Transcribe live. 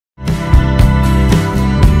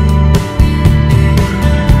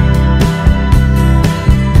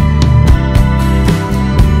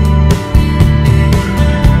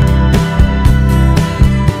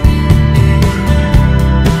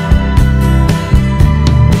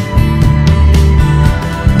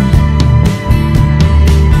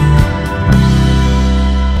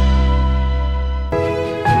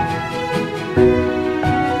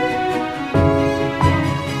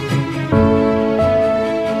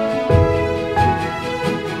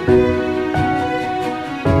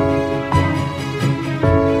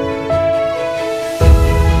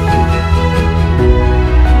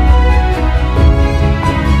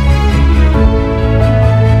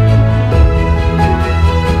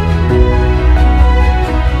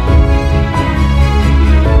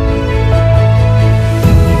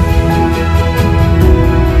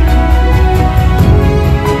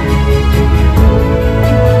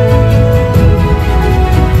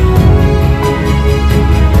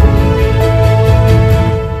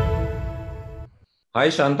Hi,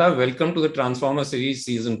 Shanta. Welcome to the Transformer Series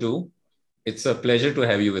Season 2. It's a pleasure to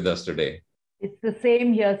have you with us today. It's the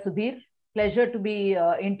same here, Sudhir. Pleasure to be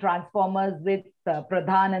in Transformers with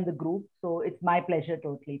Pradhan and the group. So it's my pleasure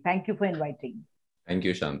totally. Thank you for inviting. Thank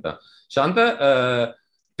you, Shanta. Shanta,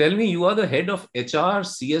 tell me, you are the head of HR,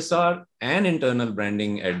 CSR, and internal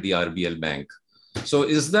branding at the RBL Bank. So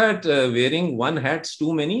is that wearing one hat's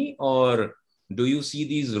too many, or do you see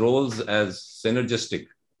these roles as synergistic?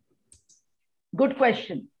 Good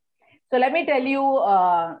question. So let me tell you,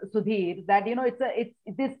 Sudhir, that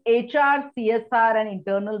this HR, CSR, and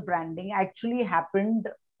internal branding actually happened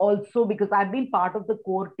also because I've been part of the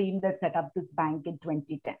core team that set up this bank in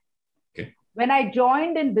 2010. Okay. When I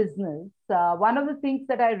joined in business, one of the things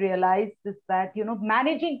that I realized is that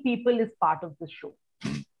managing people is part of the show.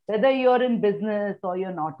 Whether you're in business or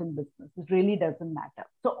you're not in business, it really doesn't matter.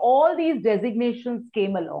 So all these designations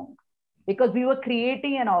came along because we were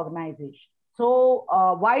creating an organization. So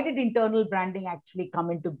why did internal branding actually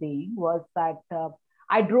come into being was that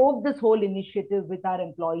I drove this whole initiative with our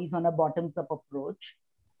employees on a bottoms-up approach,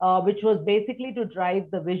 which was basically to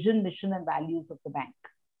drive the vision, mission, and values of the bank.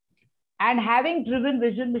 And having driven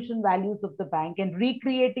vision, mission, values of the bank and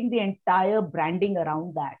recreating the entire branding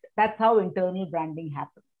around that, that's how internal branding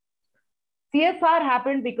happened. CSR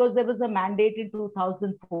happened because there was a mandate in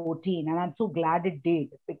 2014, and I'm so glad it did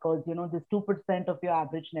because, this 2% of your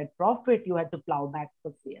average net profit, you had to plow back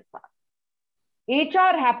for CSR.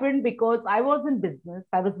 HR happened because I was in business,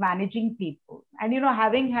 I was managing people, and,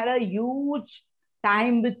 having had a huge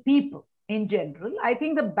time with people in general, I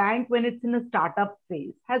think the bank, when it's in a startup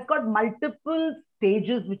phase, has got multiple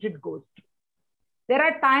stages which it goes through. There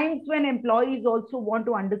are times when employees also want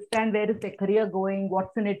to understand where is their career going,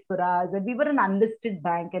 what's in it for us. And we were an unlisted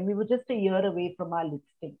bank and we were just a year away from our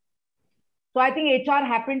listing. So I think HR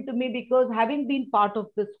happened to me because having been part of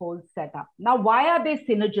this whole setup. Now, why are they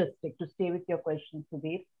synergistic, to stay with your question,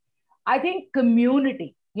 Sudhir? I think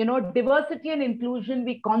community, diversity and inclusion,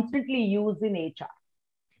 we constantly use in HR.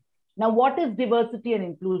 Now, what is diversity and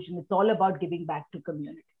inclusion? It's all about giving back to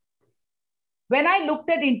community. When I looked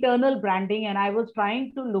at internal branding and I was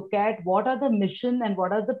trying to look at what are the mission and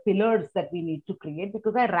what are the pillars that we need to create,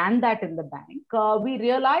 because I ran that in the bank, we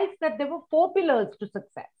realized that there were 4 pillars to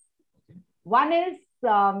success. One is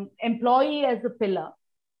employee as a pillar,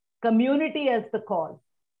 community as the cause,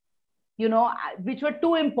 which were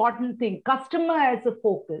 2 important things, customer as a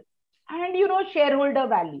focus, and, shareholder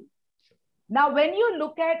value. Now, when you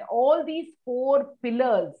look at all these 4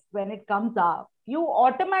 pillars, when it comes up, you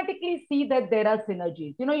automatically see that there are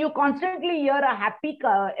synergies. You constantly hear a happy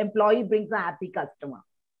employee brings a happy customer.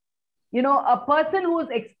 A person who is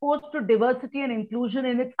exposed to diversity and inclusion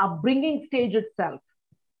in its upbringing stage itself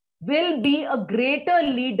will be a greater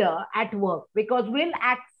leader at work because will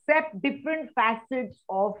accept different facets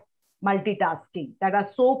of multitasking that are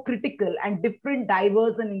so critical and different,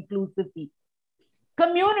 diverse, and inclusive people.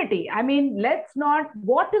 Community.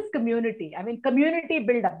 What is community? Community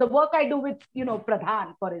build up. The work I do with,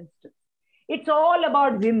 Pradhan, for instance, it's all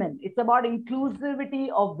about women. It's about inclusivity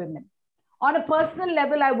of women. On a personal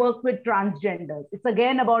level, I work with transgenders. It's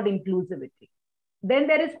again about inclusivity. Then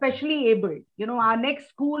there is specially abled. Our next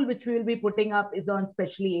school, which we will be putting up, is on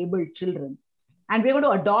specially abled children. And we're going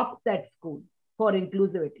to adopt that school for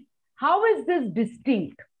inclusivity. How is this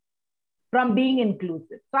distinct from being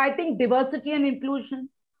inclusive? So I think diversity and inclusion,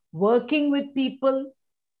 working with people,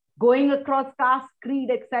 going across caste, creed,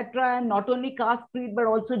 etc., and not only caste, creed, but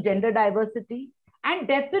also gender diversity, and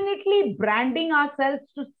definitely branding ourselves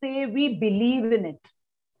to say we believe in it.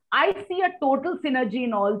 I see a total synergy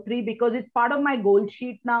in all 3 because it's part of my goal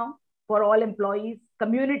sheet now for all employees.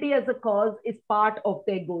 Community as a cause is part of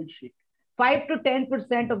their goal sheet. 5 to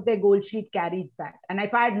 10% of their goal sheet carries that. And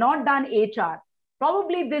if I had not done HR,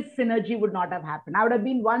 probably this synergy would not have happened. I would have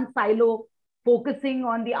been one silo focusing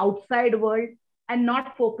on the outside world and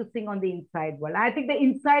not focusing on the inside world. I think the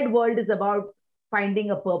inside world is about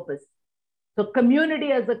finding a purpose. So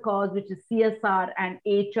community as a cause, which is CSR, and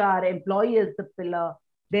HR, employee as the pillar,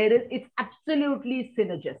 it's absolutely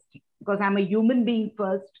synergistic because I'm a human being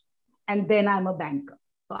first and then I'm a banker.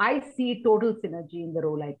 So I see total synergy in the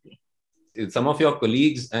role I play. Some of your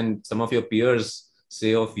colleagues and some of your peers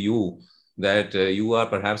say of you that you are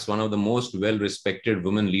perhaps one of the most well-respected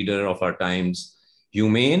women leader of our times,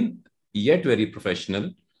 humane, yet very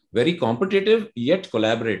professional, very competitive, yet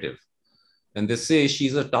collaborative. And they say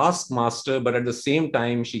she's a taskmaster, but at the same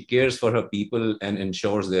time, she cares for her people and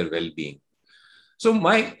ensures their well-being. So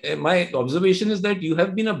my observation is that you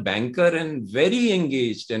have been a banker and very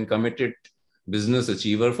engaged and committed business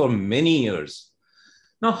achiever for many years.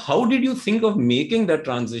 Now, how did you think of making that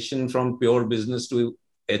transition from pure business to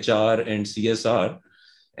HR and CSR?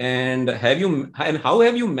 And how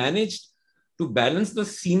have you managed to balance the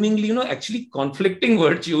seemingly, actually conflicting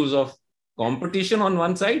virtues of competition on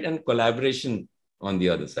one side and collaboration on the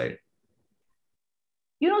other side?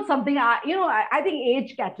 Something, I think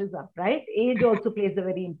age catches up, right? Age also plays a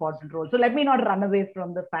very important role. So let me not run away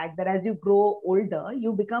from the fact that as you grow older,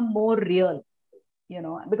 you become more real,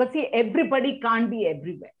 because see, everybody can't be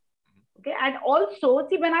everywhere. Okay. And also,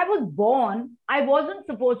 see, when I was born, I wasn't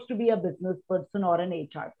supposed to be a business person or an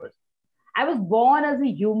HR person. I was born as a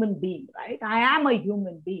human being, right? I am a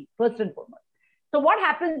human being, first and foremost. So what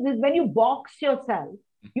happens is when you box yourself,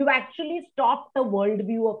 you've actually stopped the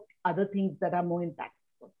worldview of other things that are more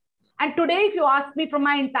impactful. And today, if you ask me from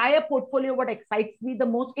my entire portfolio, what excites me the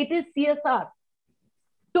most, it is CSR.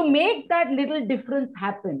 To make that little difference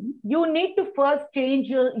happen, you need to first change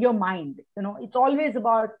your mind. It's always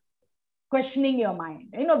about questioning your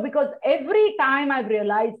mind, because every time I've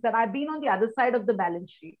realized that I've been on the other side of the balance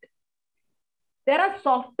sheet, there are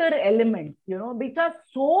softer elements, which are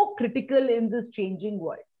so critical in this changing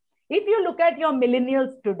world. If you look at your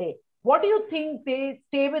millennials today, what do you think they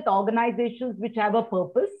stay with organizations which have a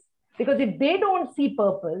purpose? Because if they don't see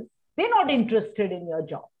purpose, they're not interested in your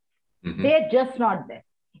job. Mm-hmm. They're just not there.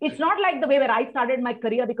 It's not like the way where I started my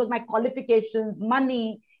career because my qualifications,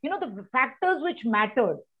 money, the factors which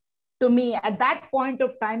mattered to me at that point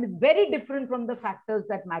of time is very different from the factors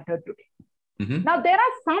that matter today. Mm-hmm. Now, there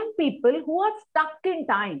are some people who are stuck in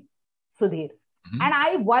time, Sudhir. Mm-hmm. And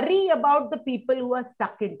I worry about the people who are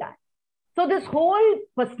stuck in time. So this whole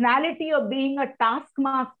personality of being a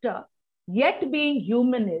taskmaster, yet being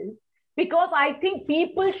human is because I think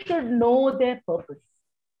people should know their purpose.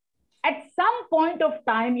 At some point of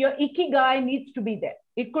time, your ikigai needs to be there.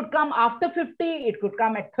 It could come after 50, it could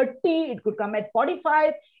come at 30, it could come at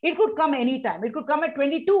 45, it could come anytime. It could come at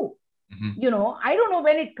 22. Mm-hmm. I don't know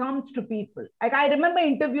when it comes to people. Like I remember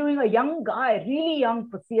interviewing a young guy, really young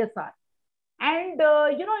for CSR. And,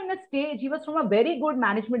 in a stage, he was from a very good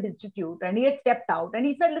management institute and he had stepped out and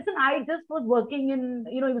he said, listen, I just was working in,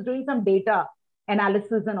 he was doing some data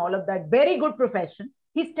analysis and all of that. Very good profession.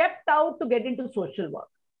 He stepped out to get into social work.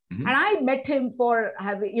 Mm-hmm. And I met him for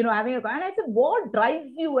having a, and I said, what drives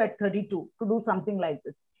you at 32 to do something like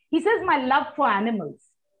this? He says, my love for animals.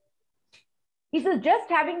 He says, just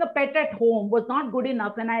having a pet at home was not good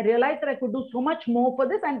enough. And I realized that I could do so much more for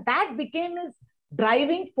this. And that became his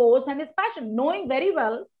driving force and his passion, knowing very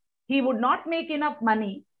well he would not make enough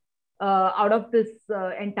money out of this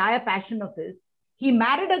entire passion of his. He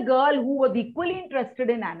married a girl who was equally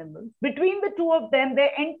interested in animals. Between the two of them,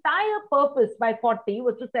 their entire purpose by 40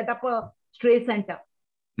 was to set up a stray center.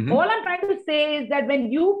 Mm-hmm. All I'm trying to say is that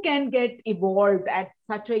when you can get evolved at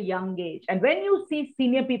such a young age, and when you see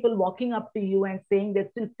senior people walking up to you and saying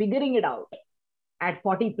they're still figuring it out at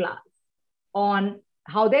 40 plus on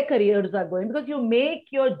how their careers are going, because you make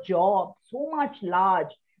your job so much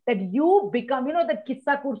large that you become, that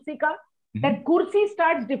kissa kursi ka, mm-hmm. that kursi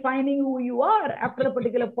starts defining who you are after a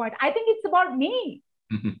particular point. I think it's about me.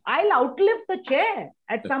 Mm-hmm. I'll outlive the chair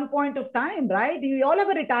at some point of time, right? We all have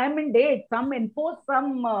a retirement date. Some enforced,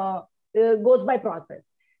 some goes by process.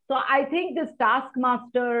 So I think this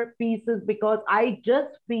taskmaster piece is because I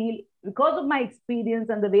just feel, because of my experience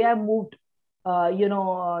and the way I moved,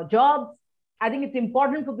 jobs, I think it's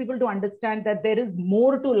important for people to understand that there is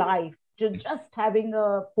more to life than just having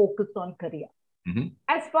a focus on career. Mm-hmm.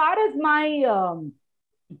 As far as my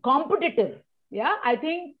competitive, I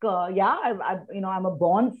think, I'm a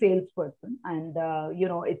born salesperson and,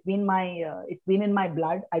 it's been in my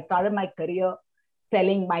blood. I started my career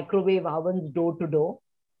selling microwave ovens door to door.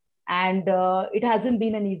 And it hasn't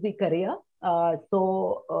been an easy career.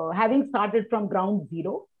 So having started from ground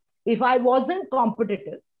zero, if I wasn't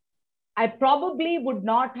competitive, I probably would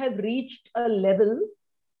not have reached a level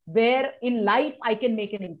where in life I can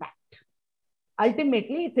make an impact.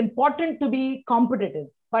 Ultimately, it's important to be competitive,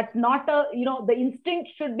 but not the instinct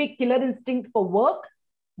should be killer instinct for work,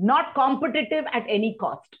 not competitive at any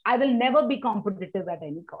cost. I will never be competitive at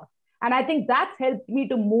any cost. And I think that's helped me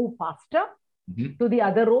to move faster to the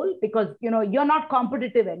other role because, you're not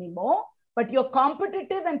competitive anymore, but you're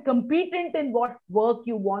competitive and competent in what work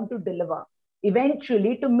you want to deliver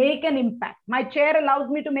eventually to make an impact. My chair allows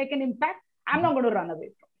me to make an impact. I'm not going to run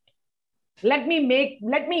away from it. Let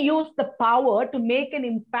me use the power to make an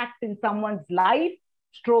impact in someone's life,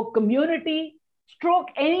 stroke community, stroke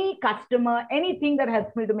any customer, anything that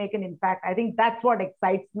helps me to make an impact. I think that's what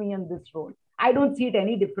excites me in this role. I don't see it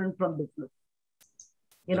any different from business.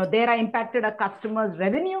 There I impacted a customer's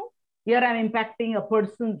revenue. Here I'm impacting a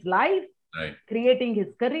person's life. Right. creating his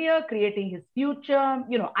career, creating his future.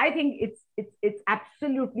 I think it's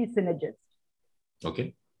absolutely synergistic.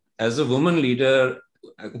 Okay. As a woman leader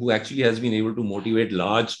who actually has been able to motivate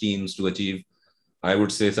large teams to achieve, I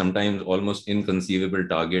would say, sometimes almost inconceivable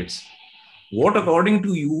targets, what, according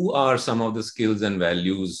to you, are some of the skills and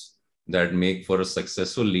values that make for a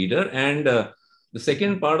successful leader? And the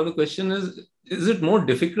second part of the question is it more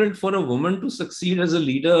difficult for a woman to succeed as a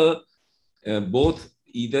leader, both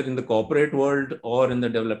either in the corporate world or in the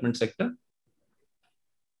development sector?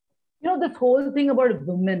 This whole thing about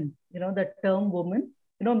women, the term woman,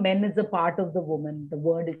 men is a part of the woman, the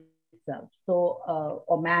word itself. So,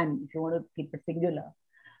 or man, if you want to keep it singular.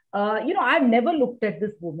 I've never looked at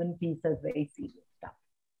this woman piece as very serious stuff.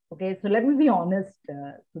 Okay, so let me be honest,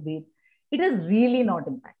 Sudeep. It is really not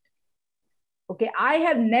impacted. Okay, I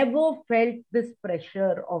have never felt this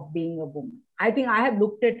pressure of being a woman. I think I have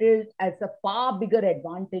looked at it as a far bigger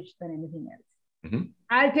advantage than anything else. Mm-hmm.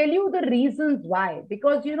 I'll tell you the reasons why.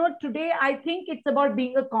 Because, today I think it's about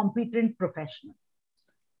being a competent professional.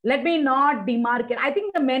 Let me not demarcate. I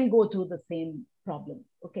think the men go through the same problem.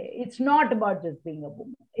 Okay. It's not about just being a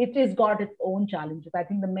woman. It has got its own challenges. I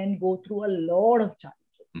think the men go through a lot of challenges.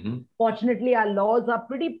 Mm-hmm. Fortunately, our laws are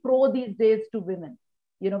pretty pro these days to women,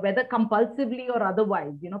 whether compulsively or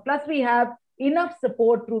otherwise, plus we have enough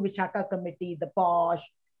support through Vishaka Committee, the POSH.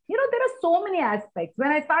 There are so many aspects.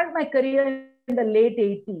 When I started my career in the late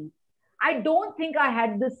 80s, I don't think I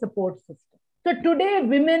had this support system. So today,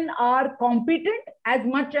 women are competent as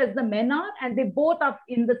much as the men are, and they both are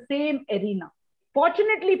in the same arena.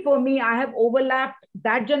 Fortunately for me, I have overlapped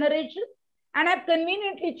that generation, and I've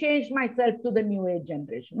conveniently changed myself to the new age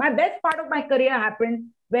generation. My best part of my career happened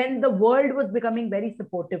when the world was becoming very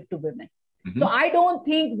supportive to women. Mm-hmm. So I don't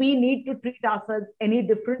think we need to treat ourselves any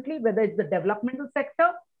differently, whether it's the developmental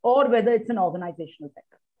sector or whether it's an organizational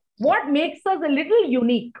sector. What makes us a little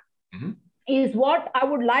unique mm-hmm. is what I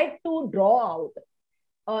would like to draw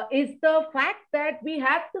out, is the fact that we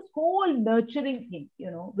have this whole nurturing thing,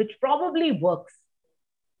 which probably works.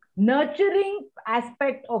 Nurturing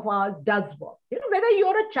aspect of ours does work. Whether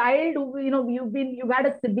you're a child who, you've had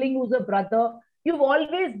a sibling who's a brother, you've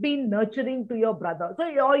always been nurturing to your brother. So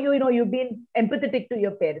you've been empathetic to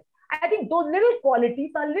your parents. I think those little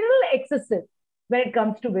qualities are a little excessive when it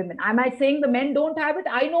comes to women. Am I saying the men don't have it?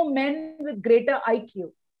 I know men with greater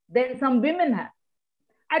IQ than some women have.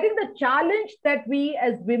 I think the challenge that we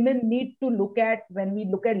as women need to look at when we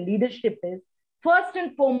look at leadership is, first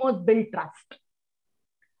and foremost, build trust.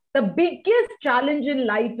 The biggest challenge in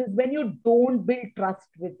life is when you don't build trust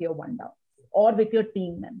with your one-downs or with your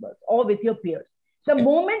team members or with your peers. The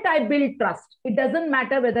moment I build trust, it doesn't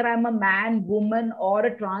matter whether I'm a man, woman, or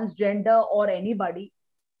a transgender or anybody.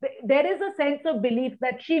 There is a sense of belief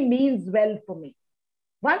that she means well for me.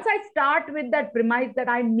 Once I start with that premise that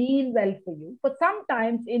I mean well for you, but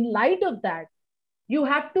sometimes in light of that, you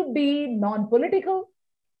have to be non-political.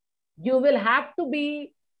 You will have to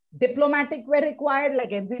be diplomatic where required,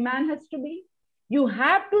 like every man has to be. You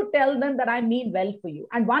have to tell them that I mean well for you.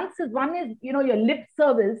 And one is, your lip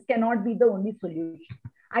service cannot be the only solution.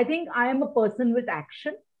 I think I am a person with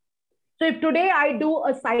action. So if today I do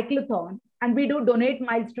a cyclothon and we do donate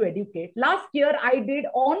miles to educate, last year I did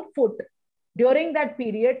on foot during that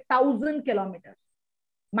period 1,000 kilometers,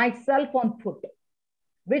 myself on foot,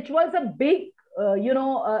 which was a big,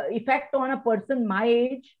 effect on a person my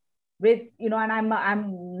age with, and I'm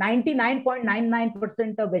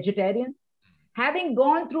 99.99% a vegetarian. Having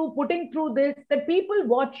gone through, putting through this, that people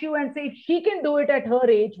watch you and say, if she can do it at her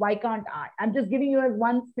age, why can't I? I'm just giving you as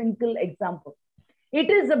one simple example. It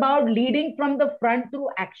is about leading from the front through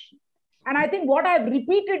action. And I think what I've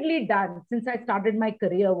repeatedly done since I started my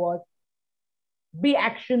career was be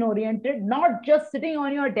action oriented, not just sitting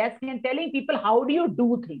on your desk and telling people, how do you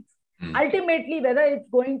do things? Ultimately, whether it's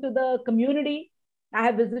going to the community, I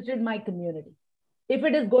have visited my community. If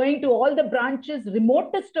it is going to all the branches,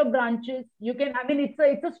 remotest of branches,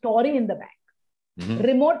 it's a story in the bank.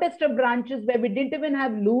 Remotest of branches where we didn't even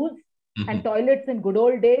have loos and toilets in good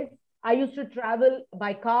old days, I used to travel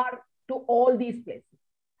by car to all these places.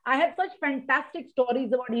 I have such fantastic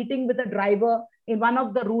stories about eating with a driver in one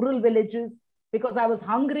of the rural villages because I was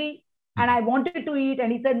hungry and I wanted to eat.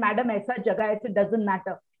 And he said, Madam, aisa jagah hai, it doesn't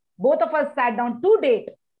matter. Both of us sat down to date.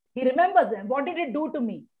 He remembers him. What did it do to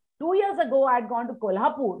me? 2 years ago, I had gone to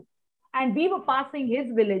Kolhapur and we were passing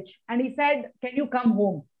his village. And he said, can you come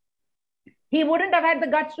home? He wouldn't have had the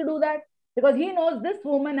guts to do that because he knows this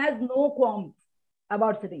woman has no qualms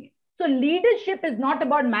about sitting in. So leadership is not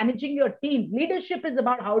about managing your team. Leadership is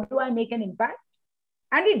about how do I make an impact?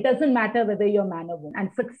 And it doesn't matter whether you're man or woman.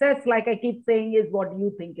 And success, like I keep saying, is what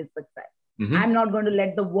you think is success. I'm not going to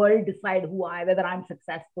let the world decide whether I'm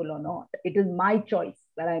successful or not. It is my choice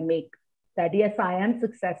that I make, that yes, I am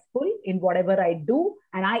successful in whatever I do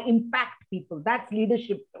and I impact people. That's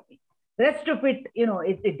leadership for me. Rest of it,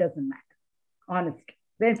 it doesn't matter, honestly.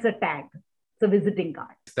 There's a tag. It's a visiting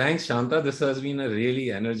card. Thanks, Shanta. This has been a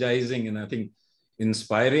really energizing and I think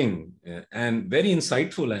inspiring and very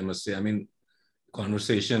insightful, I must say. I mean,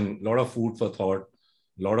 conversation, a lot of food for thought,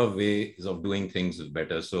 a lot of ways of doing things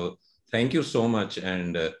better. So thank you so much.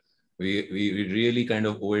 And we really kind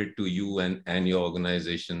of owe it to you and your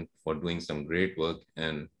organization for doing some great work.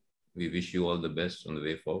 And we wish you all the best on the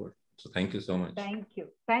way forward. So thank you so much. Thank you.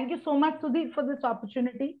 Thank you so much, Sudeep, for this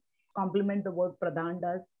opportunity. Compliment the work Pradhan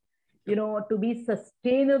does. To be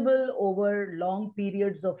sustainable over long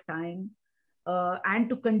periods of time and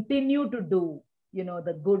to continue to do,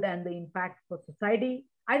 the good and the impact for society.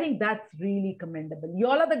 I think that's really commendable. You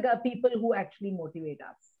all are the people who actually motivate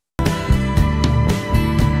us.